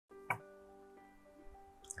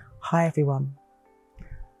Hi everyone.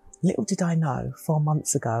 Little did I know 4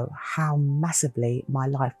 months ago how massively my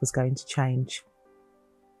life was going to change.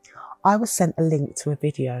 I was sent a link to a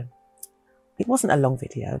video. It wasn't a long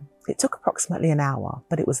video. It took approximately an hour,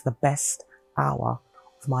 but it was the best hour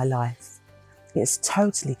of my life. It's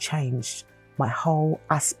totally changed my whole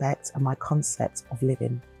aspect and my concept of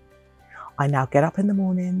living. I now get up in the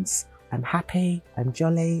mornings, I'm happy, I'm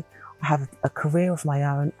jolly, I have a career of my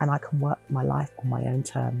own, and I can work my life on my own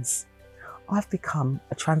terms. I've become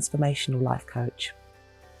a transformational life coach.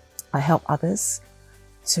 I help others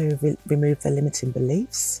to remove their limiting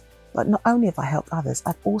beliefs, but not only have I helped others,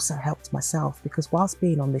 I've also helped myself, because whilst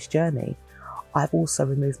being on this journey, I've also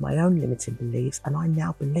removed my own limiting beliefs, and I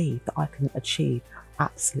now believe that I can achieve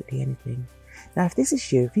absolutely anything. Now, if this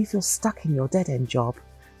is you, if you feel stuck in your dead-end job,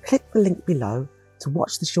 click the link below to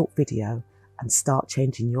watch the short video and start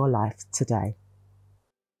changing your life today.